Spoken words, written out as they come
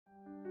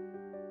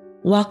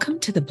Welcome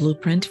to the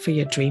Blueprint for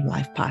Your Dream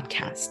Life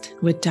podcast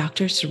with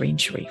Dr. Serene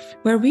Sharif,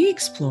 where we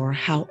explore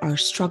how our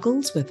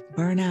struggles with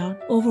burnout,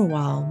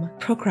 overwhelm,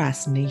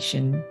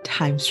 procrastination,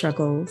 time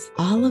struggles,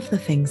 all of the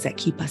things that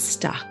keep us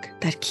stuck,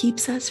 that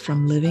keeps us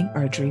from living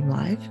our dream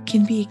life,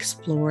 can be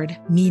explored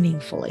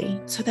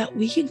meaningfully so that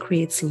we can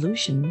create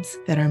solutions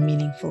that are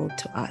meaningful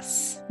to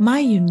us. My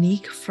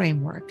unique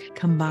framework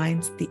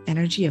combines the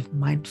energy of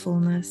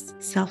mindfulness,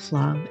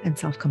 self-love, and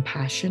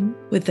self-compassion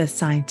with the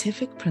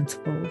scientific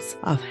principles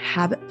of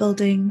habit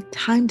building,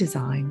 time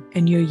design,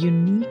 and your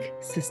unique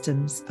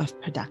systems of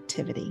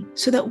productivity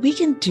so that we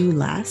can do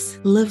less,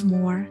 live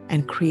more,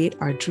 and create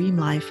our dream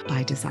life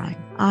by design.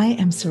 I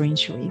am Serene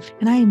Sharif,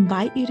 and I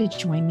invite you to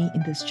join me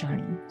in this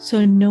journey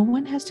so no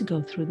one has to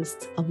go through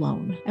this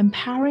alone,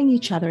 empowering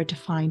each other to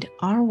find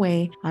our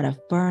way out of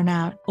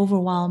burnout,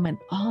 overwhelm, and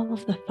all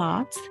of the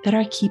thoughts that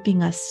are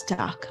keeping us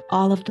stuck,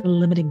 all of the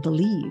limiting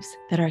beliefs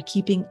that are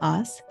keeping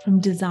us from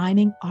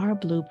designing our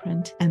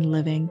blueprint and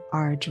living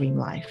our dream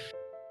life.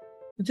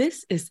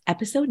 This is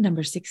episode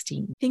number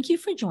 16. Thank you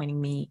for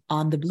joining me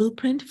on the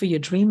Blueprint for Your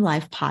Dream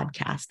Life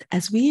podcast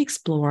as we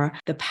explore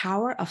the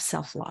power of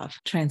self-love,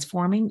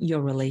 transforming your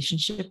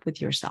relationship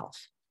with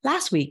yourself.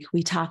 Last week,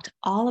 we talked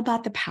all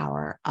about the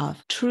power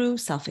of true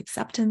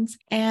self-acceptance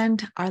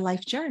and our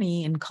life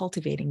journey in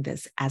cultivating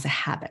this as a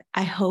habit.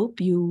 I hope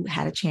you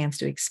had a chance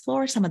to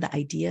explore some of the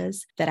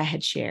ideas that I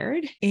had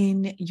shared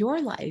in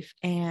your life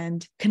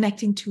and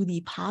connecting to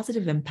the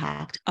positive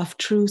impact of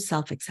true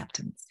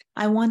self-acceptance.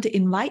 I want to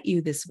invite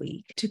you this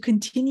week to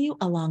continue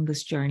along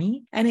this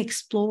journey and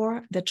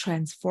explore the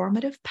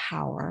transformative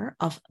power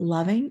of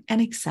loving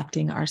and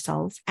accepting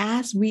ourselves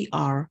as we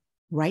are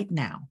right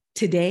now.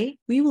 Today,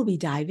 we will be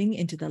diving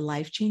into the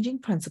life-changing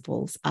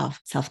principles of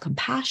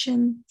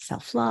self-compassion,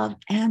 self-love,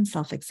 and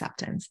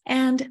self-acceptance,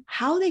 and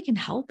how they can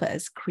help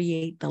us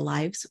create the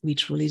lives we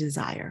truly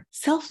desire.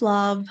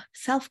 Self-love,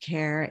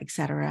 self-care,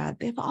 etc.,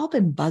 they've all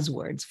been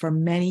buzzwords for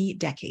many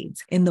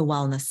decades in the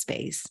wellness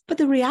space. But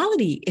the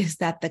reality is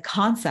that the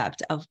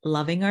concept of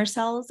loving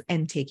ourselves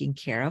and taking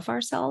care of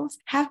ourselves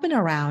have been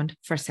around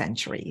for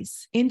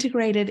centuries,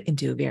 integrated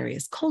into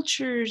various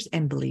cultures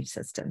and belief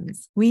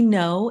systems. We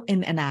know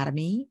in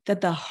anatomy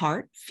that the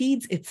heart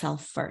feeds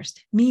itself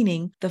first,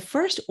 meaning the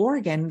first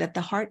organ that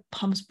the heart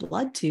pumps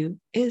blood to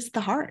is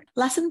the heart.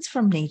 Lessons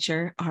from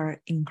nature are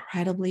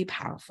incredibly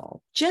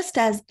powerful. Just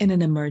as in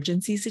an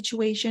emergency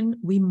situation,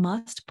 we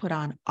must put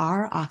on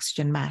our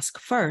oxygen mask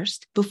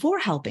first before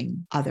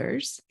helping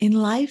others. In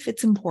life,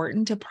 it's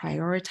important to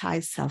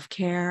prioritize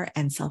self-care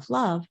and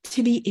self-love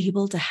to be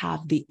able to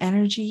have the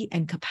energy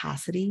and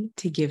capacity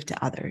to give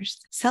to others.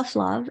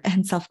 Self-love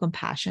and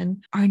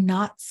self-compassion are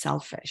not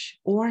selfish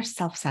or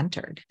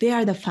self-centered. They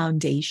are the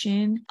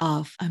foundation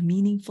of a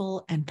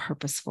meaningful and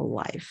purposeful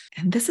life.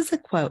 And this is a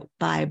quote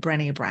by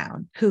Brené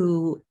Brown,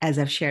 who, as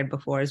I've shared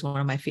before, is one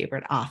of my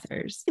favorite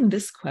authors. In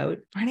this quote,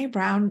 Brené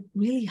Brown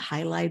really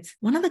highlights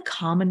one of the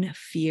common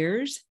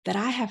fears that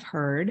I have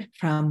heard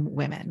from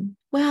women.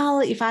 Well,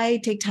 if I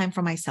take time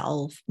for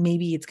myself,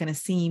 maybe it's going to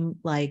seem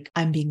like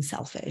I'm being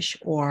selfish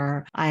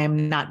or I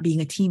am not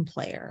being a team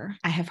player.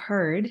 I have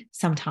heard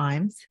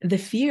sometimes the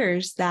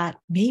fears that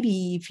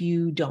maybe if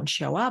you don't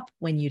show up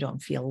when you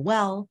don't feel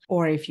well,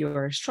 or if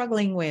you're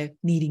struggling with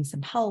needing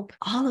some help,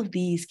 all of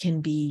these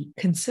can be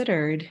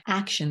considered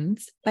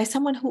actions by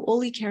someone who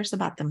only cares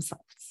about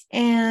themselves.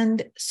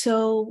 And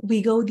so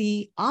we go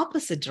the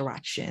opposite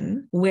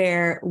direction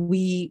where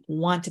we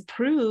want to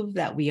prove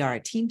that we are a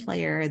team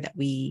player, that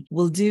we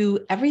will do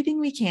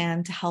everything we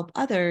can to help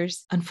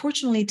others,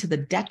 unfortunately, to the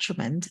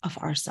detriment of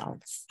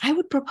ourselves. I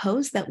would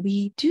propose that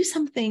we do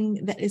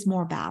something that is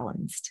more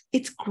balanced.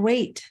 It's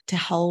great to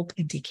help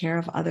and take care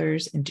of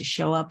others and to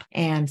show up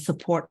and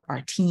support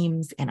our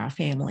teams and our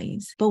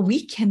families, but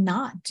we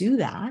cannot do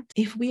that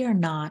if we are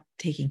not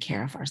taking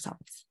care of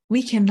ourselves.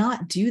 We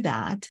cannot do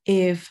that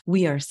if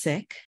we are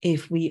sick,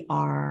 if we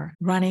are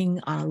running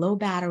on a low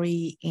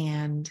battery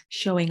and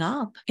showing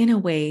up in a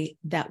way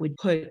that would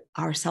put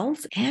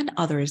ourselves and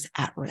others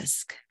at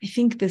risk. I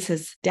think this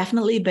has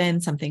definitely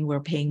been something we're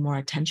paying more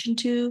attention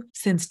to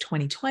since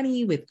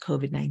 2020 with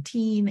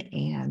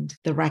COVID-19 and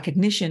the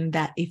recognition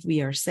that if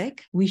we are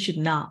sick, we should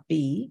not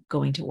be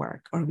going to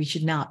work or we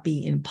should not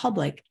be in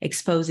public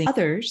exposing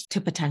others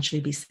to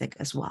potentially be sick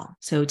as well.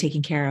 So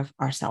taking care of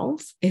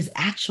ourselves is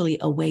actually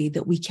a way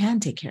that we can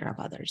take care of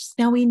others.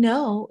 Now, we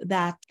know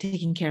that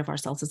taking care of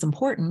ourselves is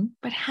important,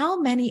 but how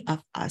many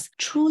of us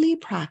truly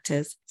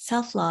practice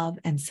self-love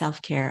and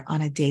self-care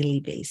on a daily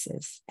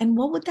basis? And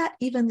what would that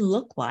even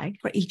look like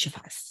for each of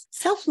us?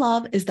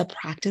 Self-love is the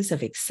practice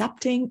of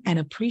accepting and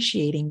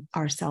appreciating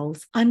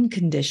ourselves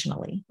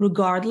unconditionally,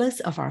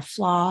 regardless of our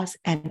flaws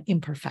and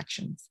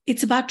imperfections.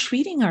 It's about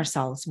treating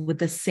ourselves with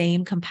the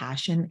same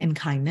compassion and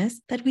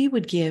kindness that we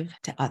would give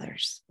to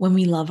others. When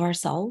we love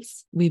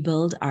ourselves, we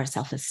build our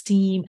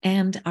self-esteem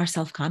and our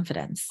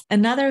self-confidence.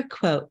 Another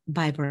quote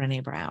by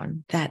Brené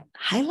Brown that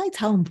highlights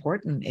how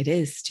important it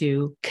is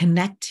to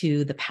connect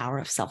to the power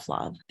of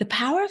self-love. The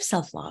power of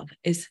self-love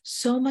is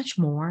so much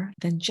more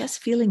than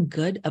just feeling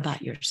good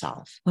about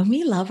yourself. When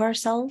we love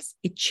ourselves,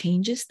 it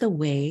changes the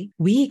way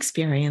we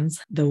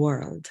experience the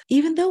world.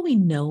 Even though we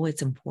know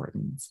its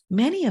importance,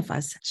 many of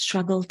us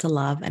struggle to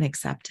love and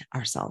accept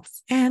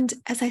ourselves. And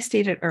as I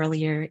stated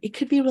earlier, it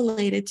could be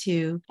related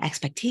to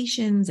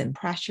expectations and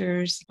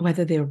pressures,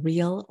 whether they're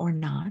real or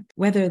not,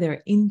 whether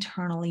they're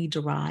internally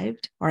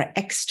derived or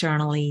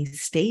externally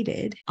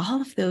stated.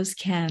 All of those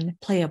can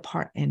play a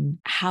part in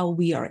how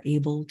we are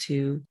able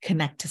to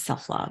connect to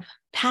self-love.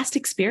 Past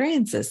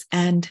experiences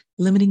and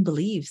limiting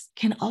beliefs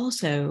can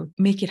also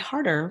make it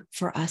harder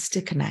for us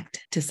to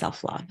connect to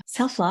self-love.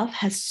 Self-love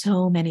has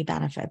so many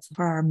benefits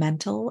for our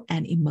mental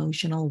and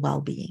emotional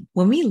well-being.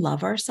 When we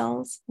love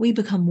ourselves, we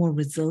become more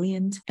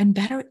resilient and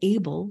better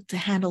able to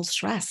handle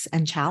stress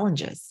and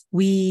challenges.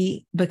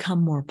 We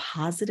become more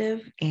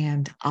positive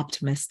and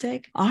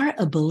optimistic. Our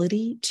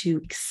ability to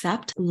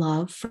accept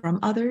love from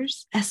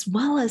others, as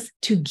well as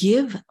to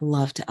give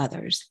love to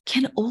others,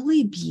 can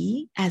only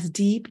be as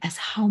deep as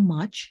how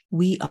much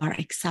we are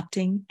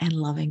accepting and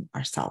loving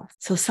ourselves.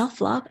 So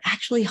self-love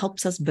actually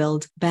helps us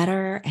build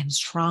better and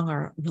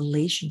stronger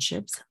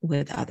relationships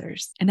with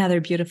others. Another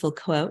beautiful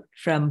quote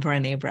from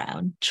Brené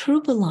Brown: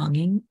 true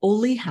belonging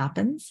only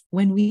happens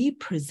when we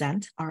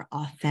present our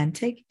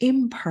authentic,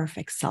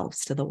 imperfect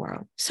selves to the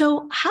world.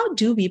 So how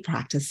do we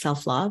practice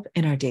self-love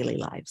in our daily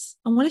lives?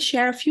 I want to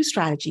share a few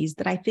strategies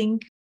that I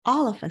think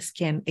all of us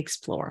can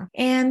explore.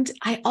 And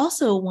I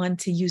also want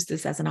to use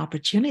this as an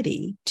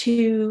opportunity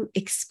to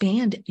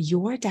expand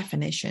your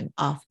definition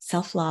of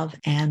self-love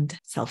and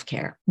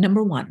self-care.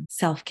 Number one,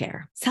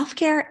 self-care.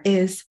 Self-care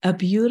is a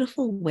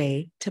beautiful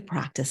way to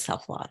practice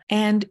self-love.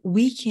 And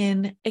we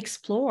can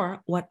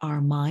explore what our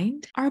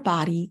mind, our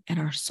body, and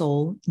our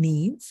soul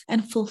needs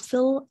and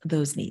fulfill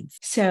those needs.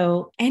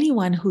 So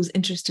anyone who's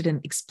interested in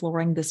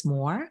exploring this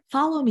more,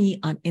 follow me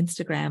on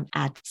Instagram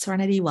at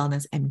Serenity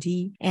Wellness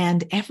MD.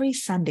 And every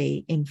Sunday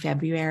in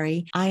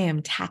February, I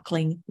am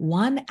tackling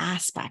one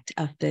aspect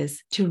of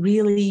this to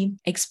really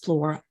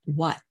explore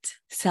what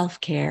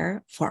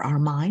self-care for our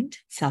mind,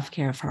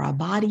 self-care for our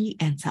body,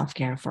 and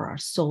self-care for our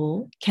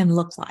soul can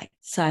look like.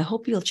 So I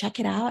hope you'll check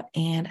it out.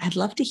 And I'd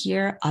love to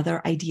hear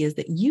other ideas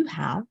that you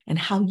have and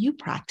how you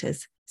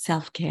practice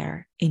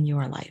self-care in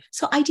your life.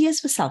 So ideas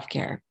for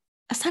self-care.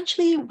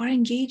 Essentially, we're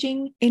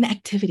engaging in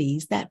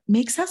activities that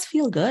makes us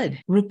feel good,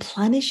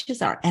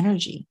 replenishes our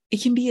energy.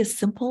 It can be as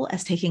simple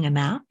as taking a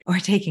nap or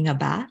taking a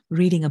bath,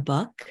 reading a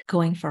book,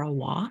 going for a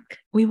walk.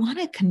 We want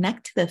to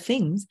connect to the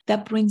things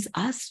that brings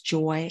us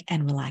joy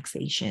and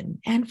relaxation.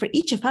 And for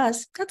each of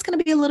us, that's going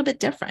to be a little bit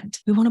different.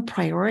 We want to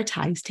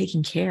prioritize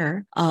taking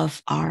care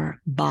of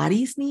our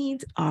body's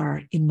needs,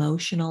 our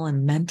emotional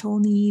and mental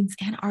needs,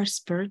 and our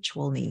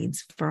spiritual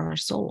needs for our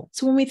soul.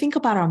 So when we think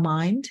about our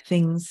mind,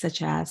 things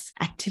such as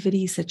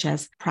activities such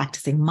as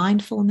practicing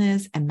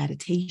mindfulness and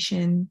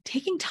meditation,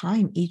 taking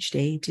time each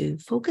day to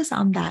focus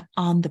on that,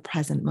 on the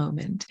present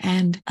moment,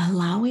 and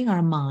allowing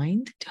our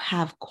mind to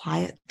have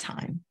quiet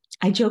time.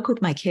 I joke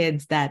with my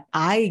kids that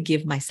I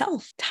give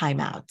myself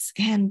timeouts,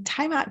 and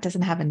timeout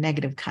doesn't have a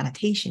negative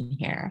connotation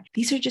here.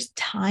 These are just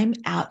time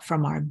out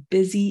from our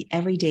busy,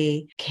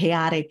 everyday,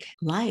 chaotic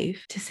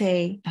life to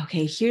say,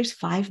 okay, here's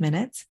 5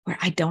 minutes where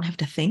I don't have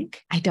to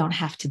think, I don't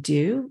have to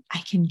do, I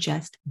can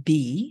just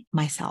be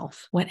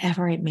myself,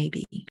 whatever it may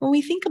be. When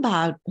we think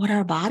about what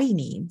our body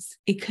needs,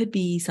 it could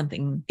be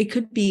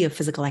a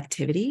physical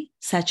activity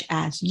such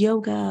as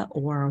yoga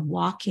or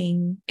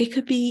walking. It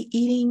could be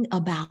eating a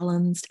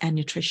balanced and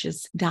nutritious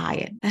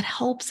diet that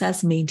helps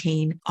us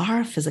maintain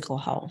our physical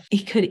health.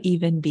 It could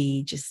even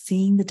be just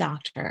seeing the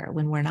doctor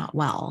when we're not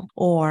well,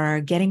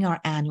 or getting our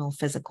annual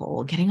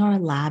physical, getting our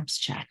labs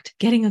checked,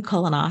 getting a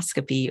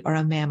colonoscopy or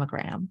a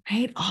mammogram,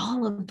 right?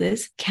 All of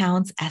this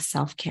counts as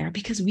self-care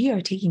because we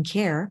are taking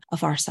care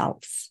of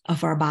ourselves,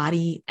 of our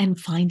body, and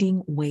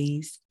finding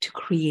ways to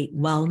create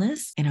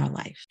wellness in our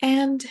life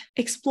and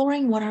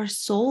exploring what our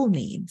soul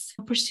needs,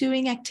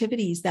 pursuing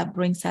activities that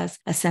brings us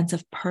a sense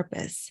of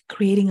purpose,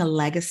 creating a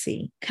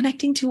legacy,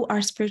 connecting to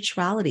our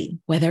spirituality,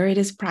 whether it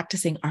is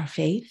practicing our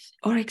faith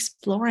or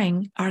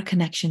exploring our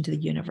connection to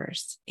the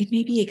universe. It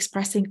may be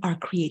expressing our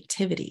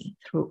creativity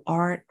through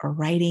art or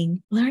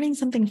writing, learning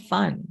something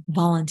fun,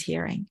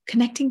 volunteering,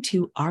 connecting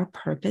to our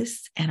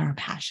purpose and our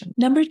passion.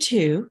 Number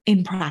 2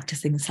 in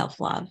practicing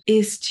self-love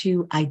is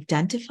to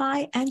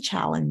identify and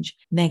challenge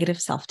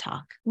negative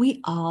self-talk.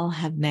 We all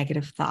have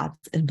negative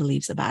thoughts and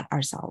beliefs about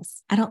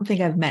ourselves. I don't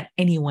think I've met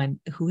anyone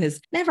who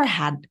has never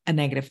had a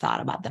negative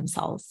thought about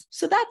themselves.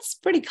 So that's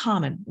pretty very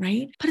common,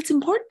 right? But it's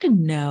important to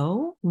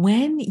know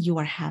when you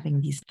are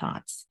having these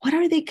thoughts. What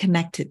are they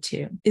connected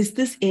to? Is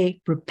this a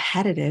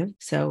repetitive,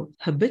 so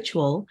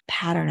habitual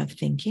pattern of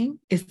thinking?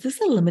 Is this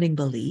a limiting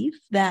belief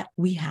that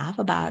we have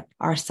about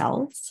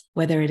ourselves,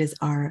 whether it is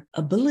our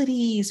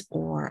abilities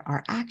or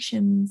our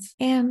actions?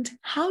 And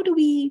how do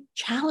we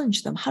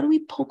challenge them? How do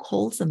we poke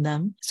holes in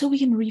them so we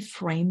can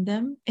reframe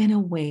them in a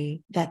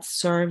way that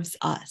serves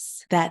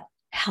us, that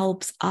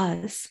helps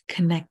us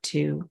connect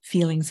to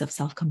feelings of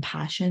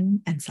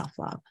self-compassion and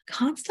self-love?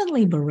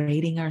 Constantly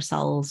berating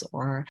ourselves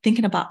or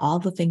thinking about all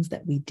the things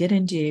that we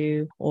didn't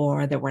do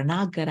or that we're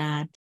not good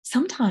at,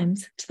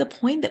 sometimes to the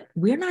point that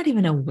we're not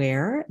even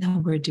aware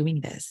that we're doing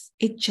this.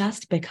 It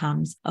just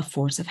becomes a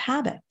force of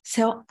habit.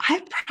 So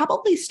I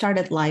probably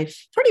started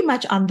life pretty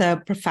much on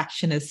the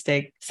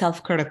perfectionistic,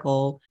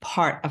 self-critical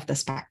part of the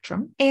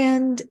spectrum.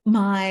 And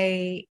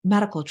my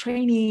medical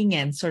training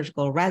and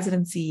surgical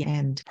residency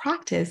and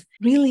practice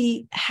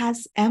really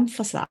has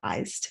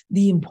emphasized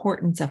the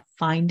importance of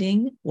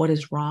finding what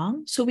is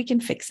wrong so we can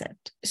fix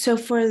it. So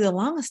for the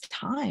longest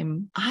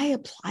time, I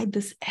applied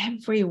this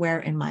everywhere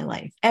in my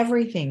life.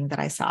 Everything that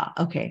I saw,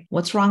 okay,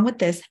 what's wrong with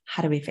this?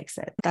 How do we fix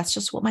it? That's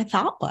just what my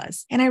thought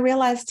was. And I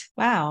realized,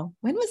 wow,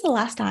 when was the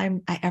last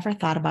time I ever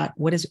thought about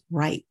what is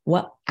right?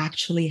 What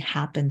actually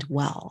happened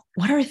well?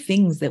 What are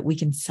things that we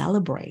can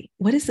celebrate?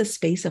 What is the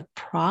space of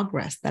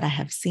progress that I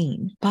have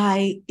seen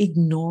by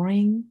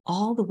ignoring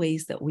all the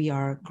ways that we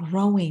are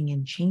growing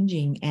and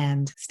changing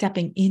and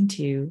stepping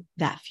into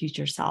that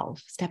future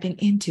self, stepping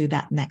into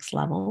that next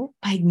level?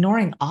 By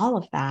ignoring all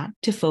of that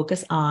to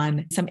focus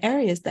on some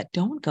areas that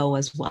don't go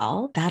as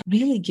well, that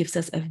really gives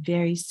us a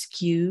very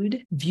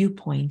skewed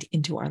viewpoint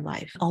into our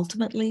life.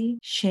 Ultimately,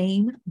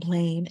 shame,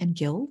 blame, and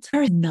guilt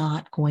are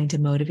not going to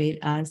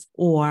motivate us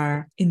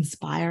or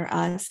inspire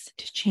us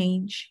to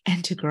change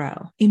and to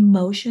grow.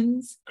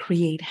 Emotions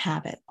create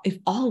habit. If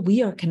all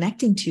we are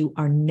connecting to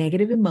are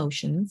negative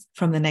emotions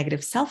from the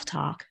negative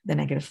self-talk, the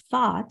negative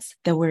thoughts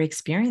that we're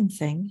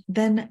experiencing,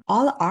 then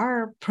all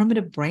our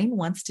primitive brain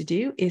wants to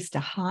do is to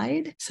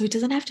hide so it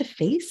doesn't have to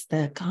face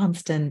the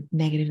constant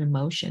negative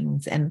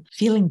emotions and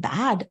feeling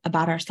bad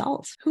about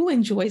ourselves. Who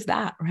enjoys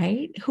that,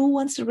 right? Who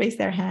wants to raise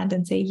their hand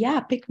and say, yeah,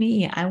 pick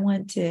me. I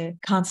want to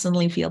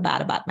constantly feel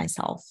bad about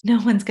myself. No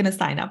one's going to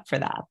sign up for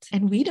that.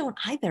 And we don't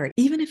either,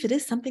 even if it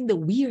is something that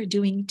we are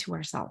doing to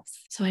ourselves.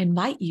 So I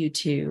invite you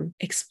to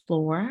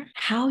explore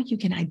how you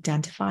can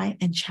identify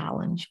and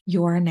challenge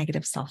your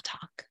negative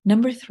self-talk.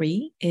 Number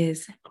 3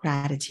 is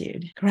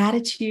gratitude.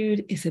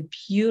 Gratitude is a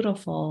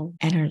beautiful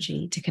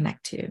energy to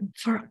connect to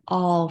for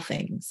all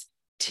things,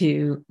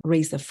 to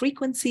raise the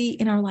frequency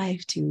in our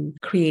life, to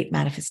create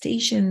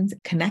manifestations,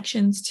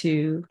 connections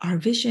to our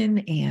vision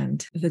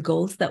and the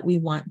goals that we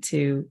want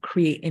to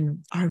create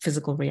in our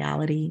physical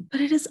reality.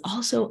 But it is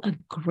also a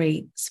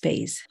great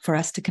space for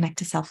us to connect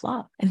to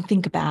self-love and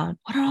think about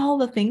what are all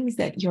the things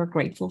that you're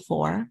grateful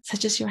for,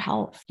 such as your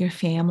health, your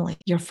family,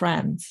 your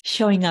friends,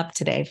 showing up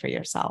today for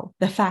yourself,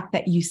 the fact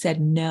that you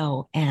said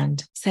no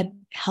and set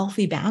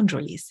healthy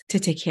boundaries to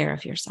take care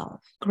of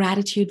yourself,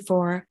 gratitude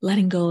for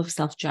letting go of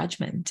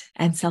self-judgment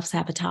and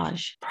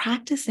self-sabotage,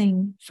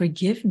 practicing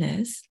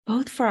forgiveness,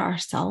 both for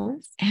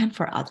ourselves and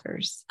for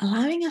others,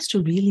 allowing us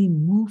to really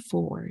move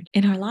forward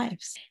in our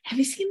lives. Have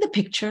you seen the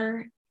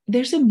picture?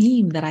 There's a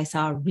meme that I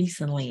saw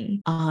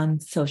recently on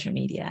social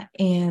media,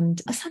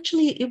 and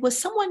essentially it was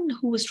someone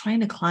who was trying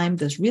to climb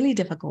this really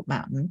difficult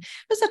mountain.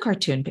 It was a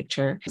cartoon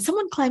picture,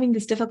 someone climbing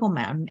this difficult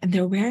mountain, and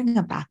they're wearing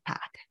a backpack.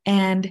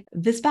 And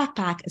this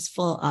backpack is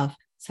full of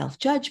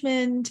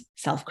self-judgment,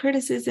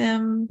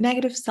 self-criticism,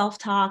 negative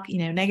self-talk,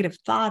 negative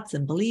thoughts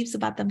and beliefs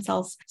about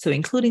themselves. So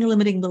including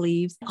limiting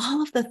beliefs,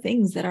 all of the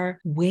things that are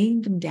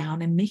weighing them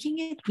down and making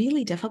it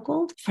really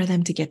difficult for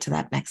them to get to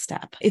that next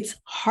step. It's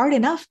hard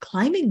enough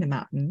climbing the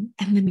mountain,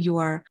 and then you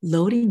are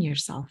loading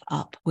yourself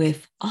up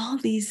with all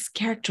these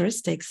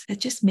characteristics that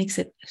just makes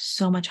it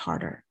so much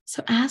harder.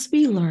 So as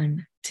we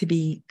learn to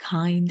be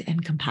kind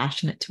and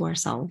compassionate to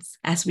ourselves,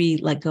 as we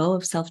let go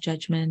of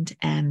self-judgment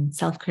and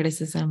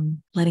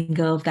self-criticism, letting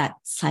go of that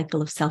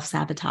cycle of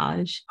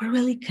self-sabotage, we're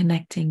really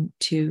connecting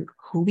to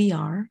who we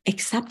are,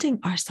 accepting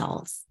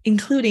ourselves,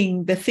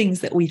 including the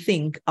things that we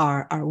think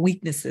are our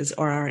weaknesses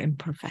or our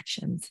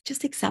imperfections,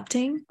 just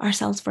accepting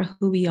ourselves for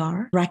who we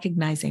are,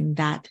 recognizing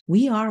that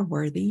we are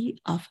worthy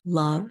of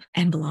love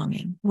and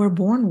belonging. We're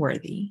born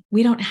worthy.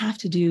 We don't have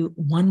to do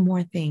one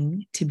more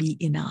thing to be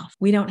enough.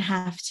 We don't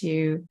have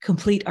to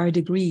complete our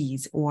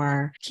degrees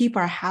or keep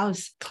our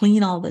house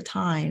clean all the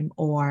time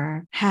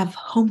or have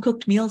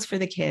home-cooked meals for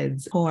the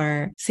kids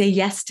or say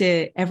yes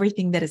to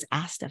everything that is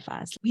asked of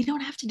us. We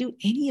don't have to do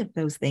any of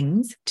those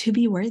things to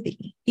be worthy.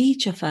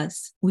 Each of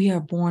us, we are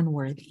born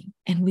worthy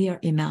and we are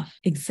enough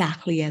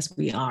exactly as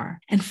we are.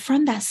 And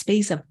from that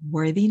space of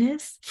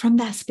worthiness, from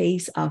that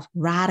space of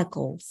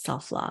radical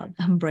self-love,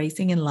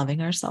 embracing and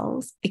loving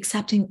ourselves,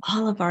 accepting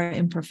all of our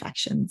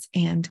imperfections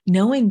and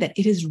knowing that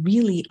it is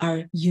really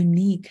our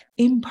unique,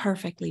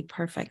 imperfectly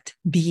perfect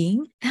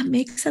being that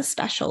makes us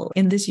special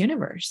in this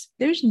universe.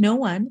 There's no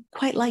one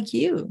quite like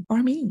you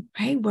or me,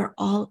 right? We're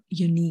all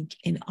unique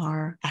in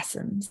our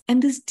essence.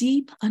 And this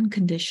deep,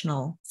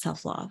 unconditional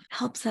self-love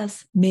helps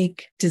us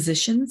make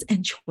decisions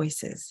and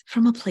choices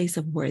from a place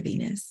of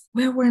worthiness,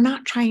 where we're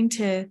not trying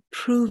to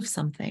prove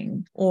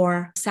something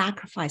or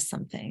sacrifice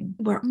something.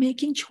 We're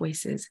making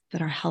choices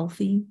that are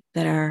healthy,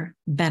 that are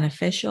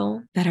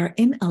beneficial, that are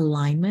in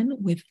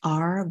alignment with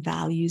our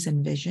values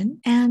and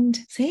vision, and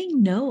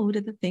saying no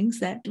to the things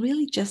that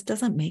really just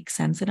doesn't make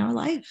sense in our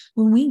life.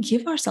 When we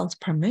give ourselves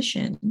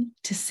permission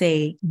to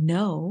say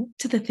no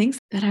to the things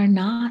that are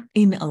not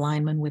in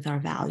alignment with our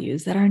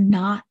values, that are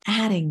not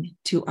adding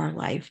to our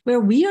life, where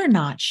we are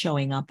not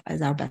showing up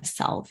as our best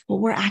self, what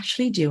we're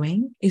actually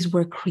doing is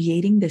we're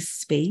creating this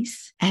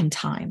space and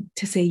time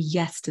to say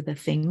yes to the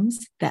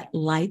things that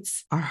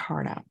lights our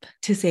heart up,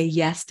 to say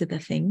yes to the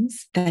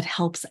things that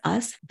helps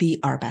us be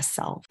our best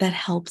self, that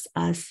helps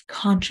us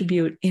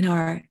contribute in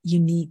our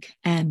unique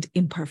and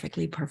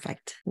imperfectly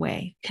perfect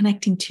way,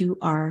 connecting to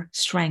our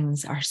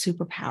strengths, our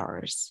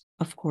superpowers.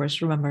 Of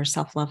course, remember,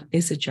 self-love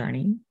is a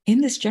journey. In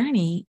this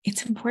journey,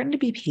 it's important to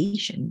be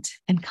patient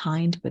and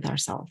kind with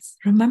ourselves.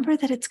 Remember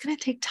that it's going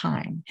to take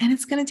time and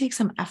it's going to take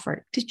some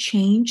effort to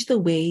change the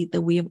way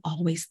that we have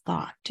always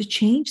thought, to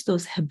change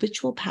those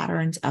habitual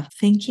patterns of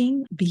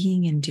thinking,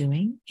 being, and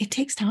doing. It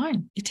takes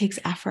time. It takes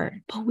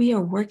effort, but we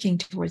are working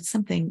towards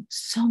something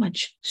so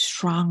much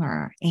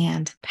stronger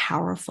and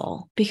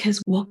powerful,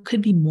 because what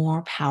could be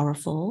more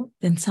powerful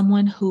than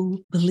someone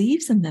who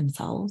believes in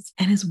themselves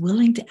and is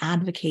willing to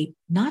advocate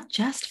not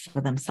just for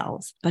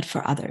themselves, but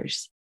for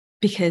others,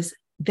 because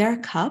their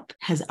cup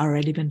has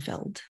already been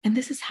filled. And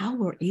this is how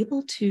we're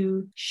able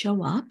to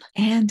show up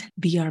and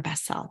be our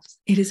best selves.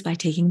 It is by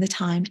taking the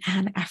time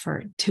and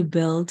effort to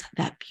build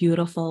that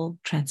beautiful,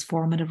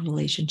 transformative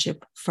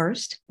relationship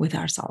first with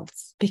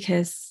ourselves,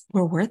 because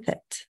we're worth it.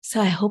 So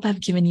I hope I've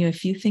given you a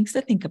few things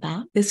to think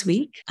about this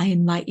week. I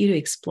invite you to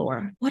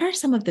explore what are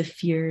some of the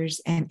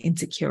fears and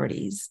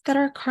insecurities that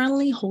are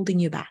currently holding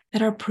you back,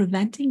 that are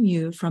preventing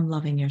you from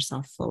loving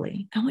yourself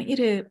fully. I want you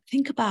to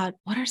think about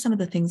what are some of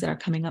the things that are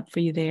coming up for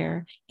you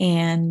there,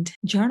 and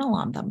journal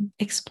on them.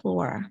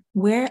 Explore,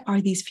 where are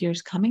these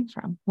fears coming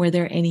from? Were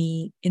there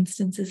any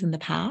instances in the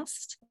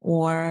past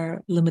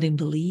or limiting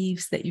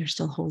beliefs that you're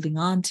still holding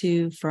on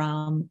to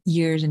from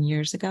years and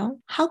years ago?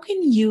 How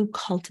can you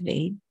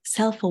cultivate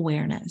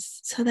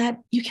self-awareness so that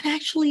you can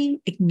actually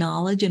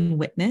acknowledge and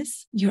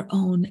witness your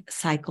own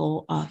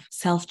cycle of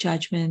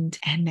self-judgment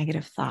and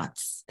negative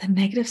thoughts, the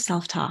negative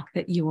self-talk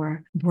that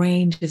your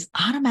brain just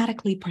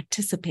automatically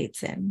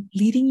participates in,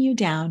 leading you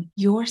down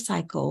your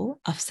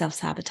cycle of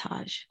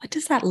self-sabotage? What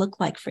does that look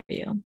like for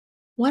you?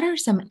 What are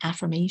some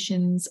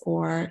affirmations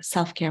or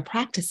self-care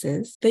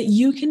practices that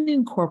you can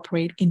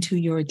incorporate into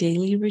your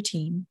daily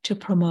routine to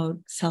promote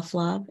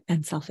self-love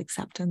and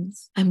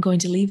self-acceptance? I'm going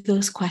to leave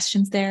those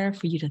questions there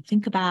for you to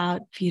think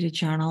about, for you to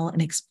journal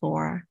and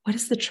explore. What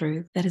is the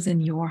truth that is in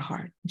your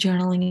heart?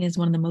 Journaling is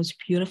one of the most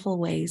beautiful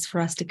ways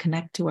for us to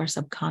connect to our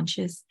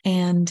subconscious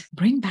and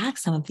bring back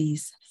some of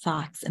these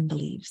thoughts and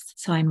beliefs.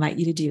 So I invite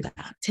you to do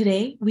that.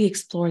 Today, we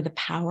explore the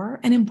power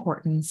and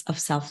importance of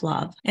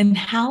self-love and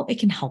how it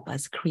can help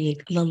us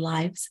create the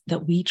lives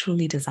that we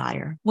truly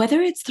desire. Whether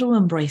it's through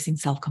embracing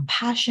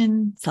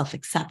self-compassion,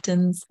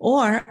 self-acceptance,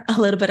 or a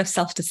little bit of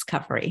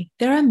self-discovery,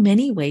 there are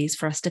many ways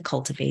for us to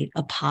cultivate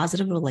a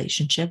positive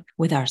relationship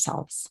with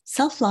ourselves.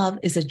 Self-love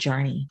is a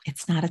journey.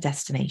 It's not a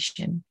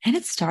destination. And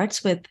it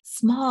starts with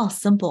small,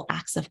 simple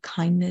acts of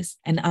kindness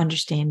and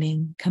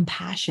understanding,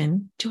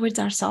 compassion towards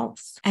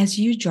ourselves. As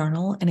you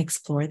journal and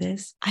explore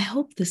this, I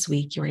hope this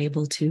week you're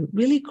able to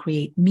really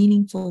create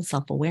meaningful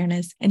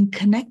self-awareness and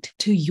connect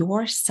to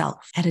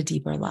yourself at a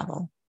deeper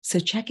level. So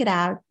check it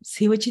out,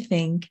 see what you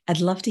think.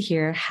 I'd love to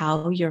hear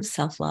how your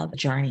self-love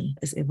journey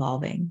is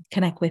evolving.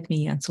 Connect with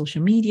me on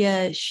social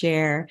media,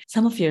 share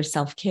some of your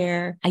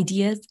self-care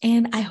ideas,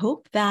 and I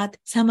hope that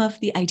some of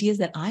the ideas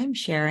that I'm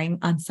sharing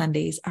on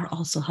Sundays are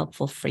also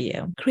helpful for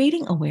you.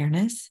 Creating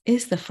awareness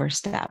is the first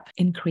step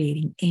in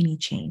creating any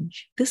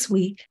change. This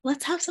week,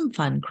 let's have some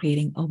fun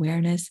creating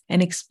awareness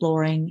and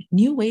exploring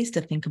new ways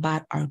to think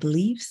about our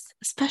beliefs,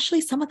 especially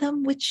some of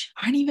them which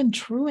aren't even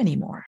true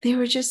anymore. They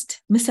were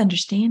just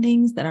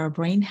misunderstandings that our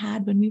brain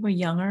had when we were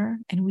younger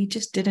and we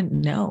just didn't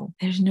know.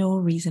 There's no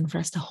reason for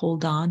us to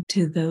hold on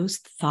to those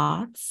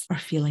thoughts or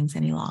feelings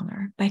any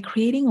longer. By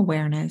creating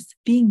awareness,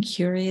 being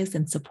curious,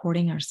 and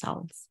supporting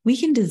ourselves, we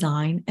can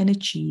design and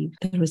achieve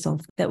the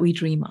results that we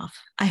dream of.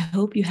 I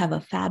hope you have a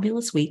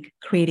fabulous week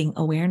creating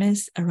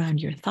awareness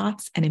around your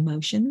thoughts and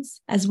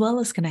emotions, as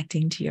well as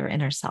connecting to your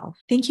inner self.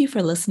 Thank you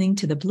for listening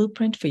to the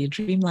Blueprint for Your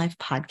Dream Life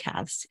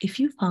podcast. If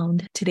you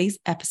found today's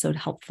episode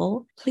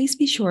helpful, please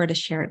be sure to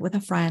share it with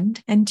a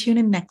friend and tune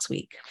in next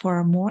week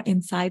for more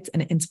insights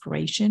and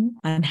inspiration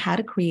on how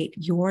to create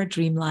your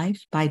dream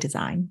life by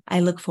design.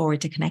 I look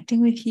forward to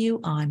connecting with you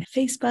on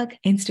Facebook,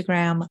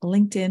 Instagram,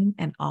 LinkedIn,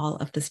 and all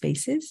of the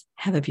spaces.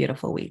 Have a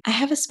beautiful week. I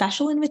have a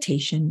special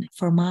invitation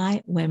for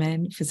my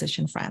women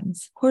physician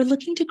friends who are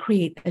looking to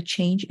create a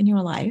change in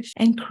your life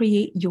and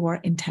create your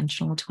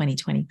intentional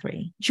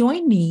 2023.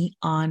 Join me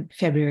on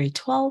February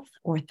 12th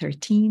or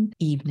 13th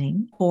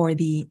evening for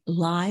the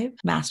live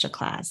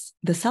masterclass,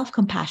 The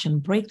Self-Compassion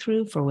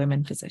Breakthrough for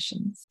Women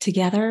Physicians.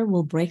 Together,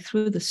 we'll break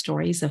through the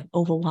stories of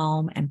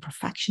overwhelm and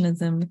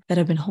perfectionism that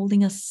have been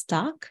holding us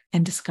stuck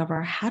and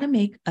discover how to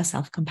make a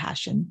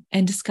self-compassion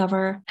and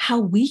discover how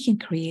we can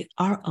create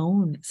our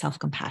own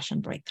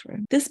self-compassion breakthrough.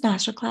 This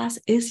masterclass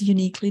is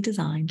uniquely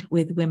designed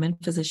with women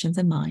physicians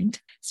in mind,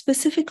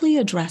 specifically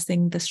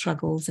addressing the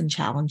struggles and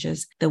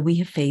challenges that we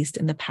have faced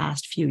in the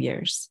past few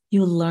years.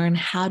 You'll learn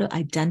how to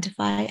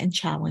identify and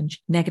challenge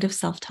negative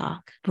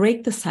self-talk,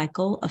 break the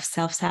cycle of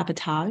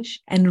self-sabotage,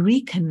 and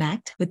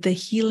reconnect with the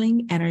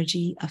healing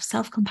energy of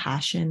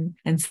self-compassion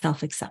and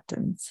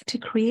self-acceptance to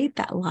create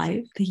that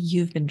life that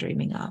you've been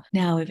dreaming of.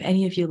 Now, if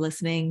any of you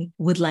listening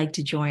would like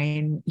to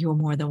join, you're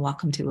more than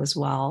welcome to as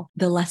well.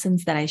 The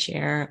lessons that I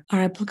share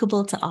are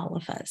applicable to all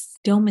of us.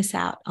 Don't miss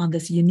out on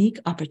this unique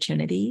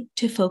opportunity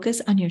to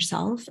focus on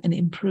yourself and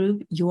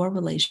improve your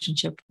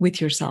relationship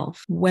with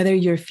yourself, whether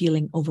you're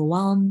feeling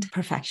overwhelmed,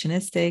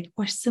 perfectionistic,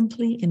 or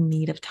simply in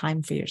need of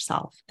time for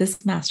yourself. This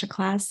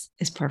masterclass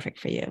is perfect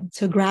for you.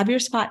 So grab your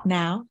spot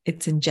now.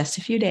 It's in just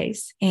a few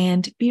days,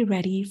 and be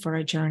ready for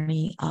a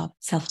journey of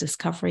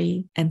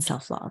self-discovery and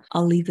self-love.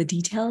 I'll leave the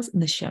details in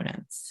the show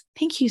notes.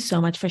 Thank you so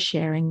much for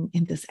sharing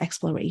in this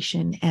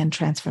exploration and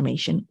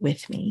transformation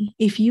with me.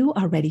 If you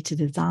are ready to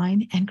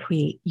design and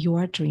create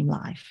your dream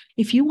life,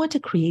 if you want to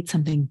create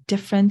something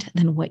different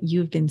than what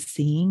you've been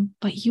seeing,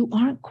 but you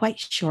aren't quite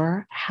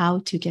sure how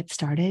to get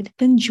started,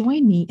 then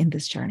join me in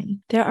this journey.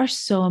 There are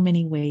so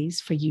many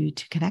ways for you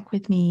to connect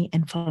with me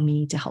and for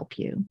me to help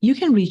you. You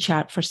can reach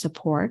out for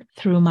support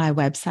through my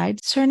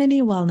website,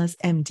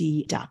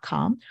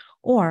 SerenityWellnessMD.com,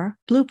 or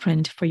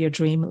Blueprint for Your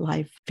Dream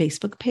Life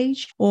Facebook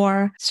page,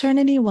 or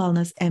Serenity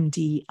Wellness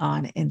MD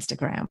on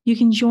Instagram. You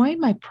can join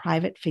my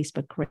private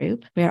Facebook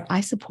group where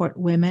I support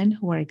women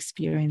who are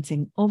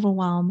experiencing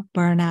overwhelm,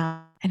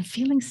 burnout, and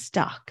feeling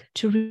stuck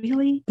to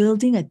really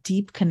building a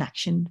deep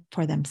connection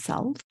for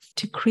themselves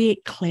to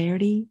create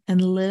clarity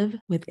and live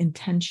with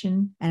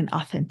intention and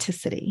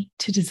authenticity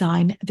to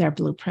design their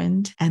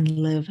blueprint and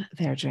live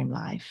their dream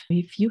life.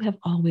 If you have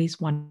always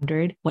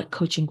wondered what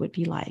coaching would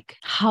be like,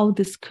 how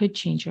this could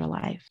change your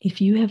life, if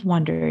you have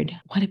wondered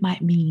what it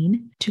might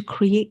mean to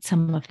create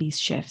some of these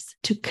shifts,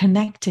 to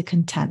connect to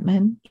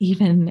contentment,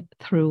 even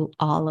through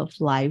all of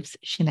life's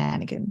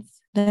shenanigans,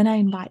 then I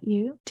invite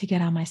you to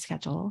get on my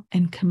schedule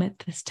and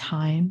commit this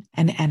time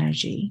and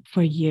energy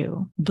for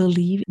you.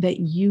 Believe that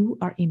you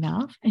are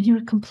enough and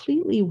you're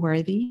completely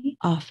worthy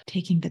of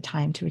taking the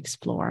time to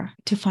explore,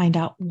 to find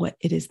out what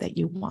it is that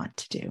you want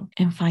to do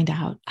and find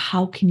out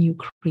how can you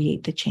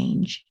create the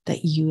change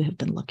that you have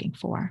been looking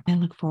for. I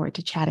look forward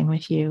to chatting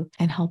with you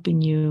and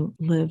helping you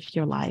live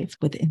your life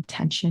with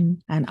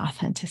intention and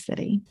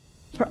authenticity.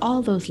 For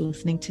all those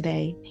listening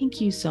today,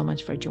 thank you so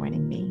much for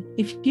joining me.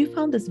 If you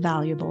found this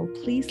valuable,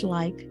 please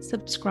like,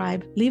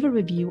 subscribe, leave a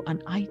review on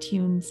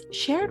iTunes,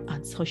 share it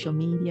on social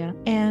media,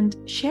 and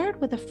share it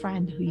with a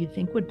friend who you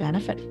think would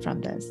benefit from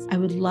this. I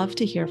would love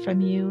to hear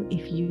from you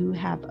if you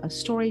have a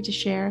story to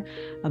share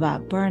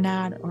about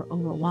burnout or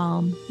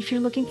overwhelm. If you're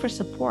looking for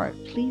support,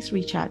 please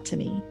reach out to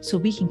me so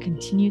we can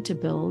continue to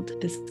build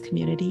this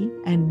community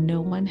and no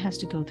one has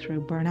to go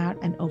through burnout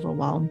and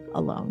overwhelm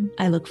alone.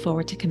 I look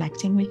forward to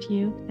connecting with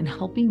you and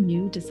helping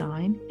you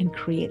design and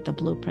create the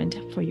blueprint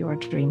for your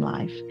dream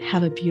life.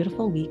 Have a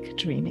beautiful week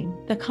dreaming.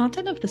 The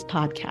content of this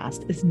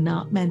podcast is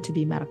not meant to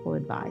be medical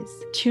advice.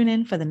 Tune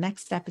in for the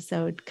next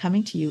episode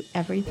coming to you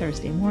every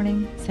Thursday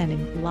morning,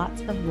 sending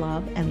lots of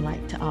love and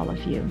light to all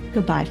of you.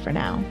 Goodbye for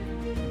now.